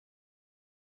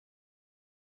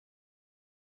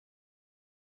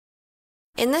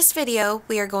In this video,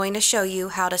 we are going to show you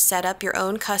how to set up your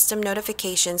own custom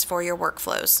notifications for your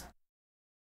workflows.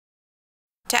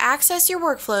 To access your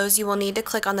workflows, you will need to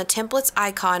click on the templates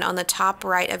icon on the top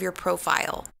right of your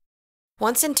profile.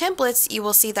 Once in templates, you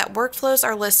will see that workflows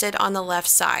are listed on the left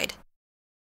side.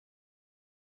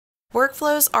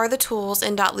 Workflows are the tools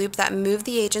in dotloop that move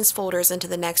the agent's folders into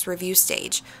the next review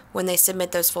stage when they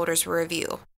submit those folders for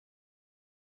review.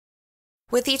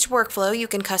 With each workflow, you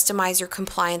can customize your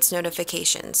compliance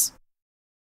notifications.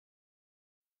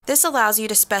 This allows you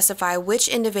to specify which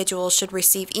individuals should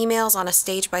receive emails on a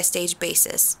stage-by-stage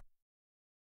basis.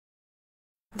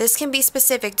 This can be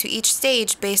specific to each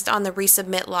stage based on the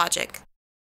resubmit logic.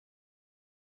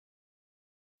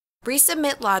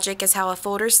 Resubmit logic is how a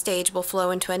folder's stage will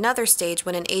flow into another stage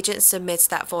when an agent submits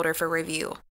that folder for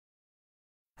review.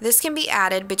 This can be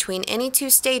added between any two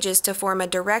stages to form a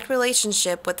direct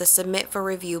relationship with the Submit for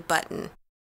Review button.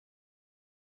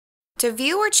 To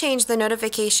view or change the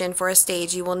notification for a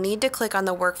stage, you will need to click on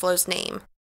the workflow's name.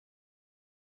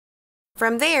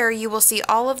 From there, you will see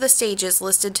all of the stages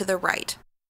listed to the right.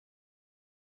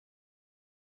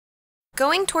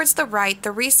 Going towards the right, the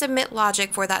resubmit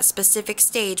logic for that specific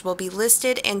stage will be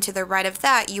listed, and to the right of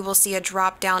that, you will see a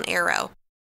drop-down arrow.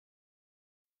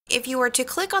 If you were to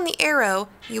click on the arrow,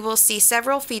 you will see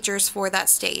several features for that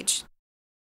stage.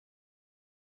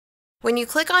 When you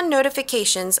click on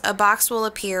Notifications, a box will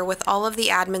appear with all of the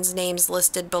admins' names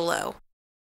listed below.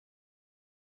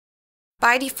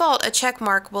 By default, a check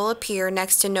mark will appear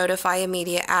next to Notify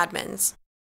Immediate Admins.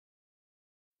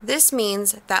 This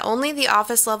means that only the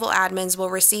office-level admins will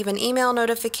receive an email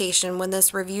notification when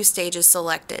this review stage is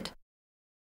selected.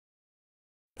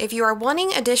 If you are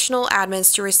wanting additional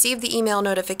admins to receive the email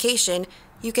notification,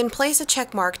 you can place a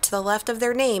check mark to the left of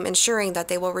their name ensuring that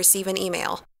they will receive an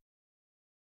email.